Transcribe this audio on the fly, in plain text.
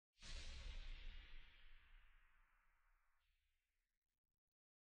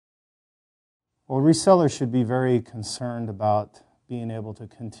Well, resellers should be very concerned about being able to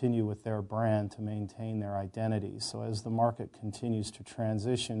continue with their brand to maintain their identity. So as the market continues to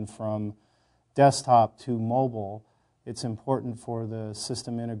transition from desktop to mobile, it's important for the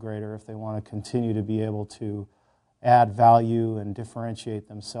system integrator, if they want to continue to be able to add value and differentiate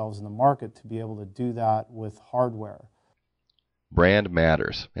themselves in the market, to be able to do that with hardware. Brand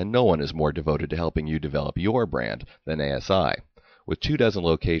matters, and no one is more devoted to helping you develop your brand than ASI. With 24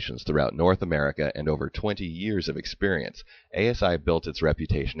 locations throughout North America and over 20 years of experience, ASI built its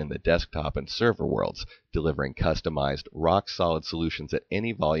reputation in the desktop and server worlds, delivering customized, rock-solid solutions at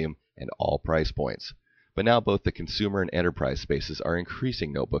any volume and all price points. But now both the consumer and enterprise spaces are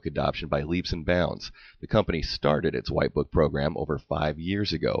increasing notebook adoption by leaps and bounds. The company started its Whitebook program over 5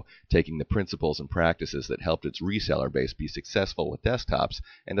 years ago, taking the principles and practices that helped its reseller base be successful with desktops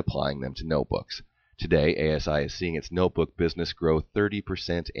and applying them to notebooks. Today, ASI is seeing its notebook business grow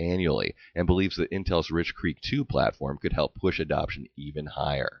 30% annually and believes that Intel's Rich Creek 2 platform could help push adoption even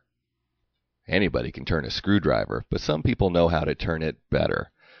higher. Anybody can turn a screwdriver, but some people know how to turn it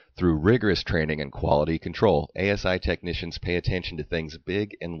better. Through rigorous training and quality control, ASI technicians pay attention to things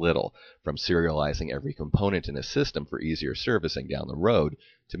big and little, from serializing every component in a system for easier servicing down the road,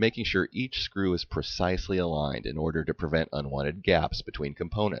 to making sure each screw is precisely aligned in order to prevent unwanted gaps between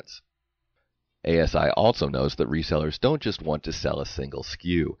components. ASI also knows that resellers don't just want to sell a single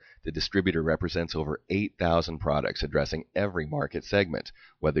SKU. The distributor represents over 8,000 products addressing every market segment.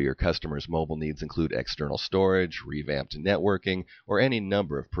 Whether your customer's mobile needs include external storage, revamped networking, or any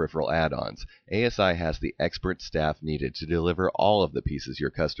number of peripheral add-ons, ASI has the expert staff needed to deliver all of the pieces your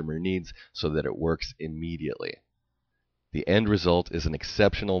customer needs so that it works immediately. The end result is an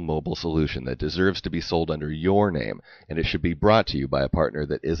exceptional mobile solution that deserves to be sold under your name, and it should be brought to you by a partner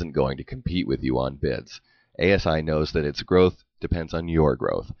that isn't going to compete with you on bids. ASI knows that its growth depends on your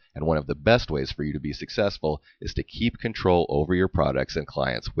growth, and one of the best ways for you to be successful is to keep control over your products and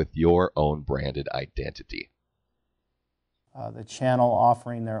clients with your own branded identity. The channel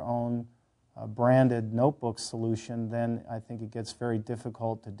offering their own branded notebook solution, then I think it gets very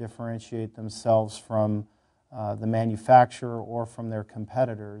difficult to differentiate themselves from the manufacturer or from their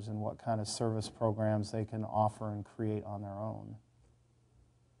competitors, and what kind of service programs they can offer and create on their own.